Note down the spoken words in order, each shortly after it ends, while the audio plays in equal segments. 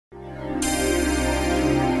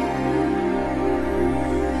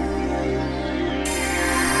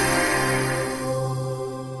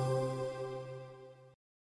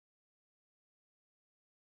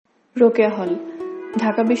রোকেয়া হল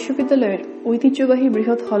ঢাকা বিশ্ববিদ্যালয়ের ঐতিহ্যবাহী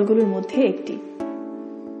বৃহৎ হলগুলোর মধ্যে একটি।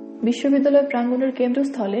 বিশ্ববিদ্যালয় প্রাঙ্গণের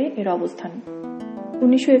কেন্দ্রস্থলে এর অবস্থান।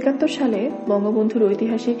 1971 সালে বঙ্গবন্ধুর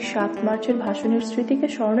ঐতিহাসিক 7 মার্চের ভাষণের স্মৃতিকে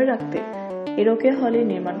স্মরণে রাখতে এই রোকেয়া হলে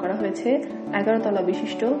নির্মাণ করা হয়েছে 11 তলা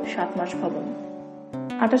বিশিষ্ট 7 মার্চ ভবন।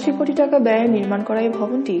 88 কোটি টাকা ব্যয়ে নির্মাণ করা এই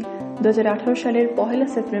ভবনটি 2018 সালের 1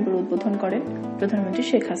 সেপ্টেম্বর উদ্বোধন করেন প্রধানমন্ত্রী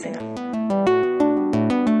শেখ হাসিনা।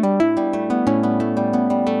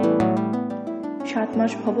 7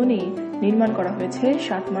 মার্চ ভবনেই নির্মাণ করা হয়েছে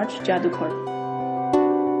 7 মার্চ জাদুঘর।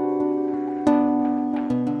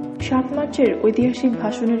 7 মার্চের ঐতিহাসিক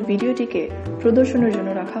ভাষণের ভিডিওটিকে প্রদর্শনের জন্য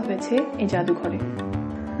রাখা হয়েছে এই জাদুঘরে।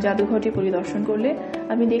 জাদুঘরটি পরিদর্শন করলে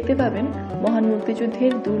আপনি দেখতে পাবেন মহান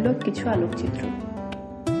মুক্তিযুদ্ধের দুর্লভ কিছু আলোকচিত্র।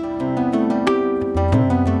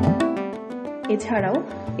 এছাড়াও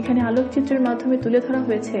এখানে আলোকচিত্রের মাধ্যমে তুলে ধরা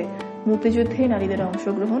হয়েছে মুক্তিযুদ্ধে নারীদের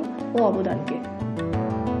অংশগ্রহণ ও অবদানকে।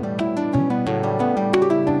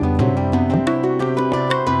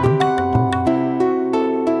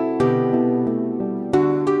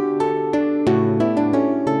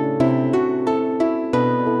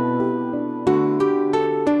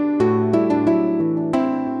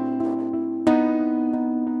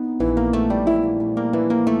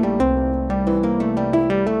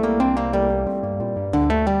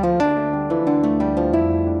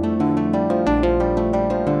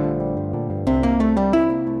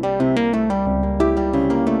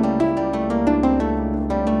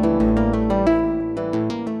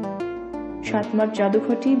 সাত মার্চ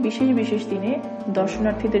জাদুঘরটি বিশেষ বিশেষ দিনে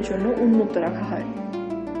দর্শনার্থীদের জন্য উন্মুক্ত রাখা হয়।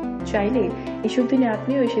 চাইলে এসব দিনে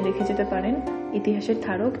আপনিও এসে দেখে যেতে পারেন ইতিহাসের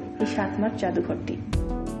ধারক এই 7 মার্চ জাদুঘরটি।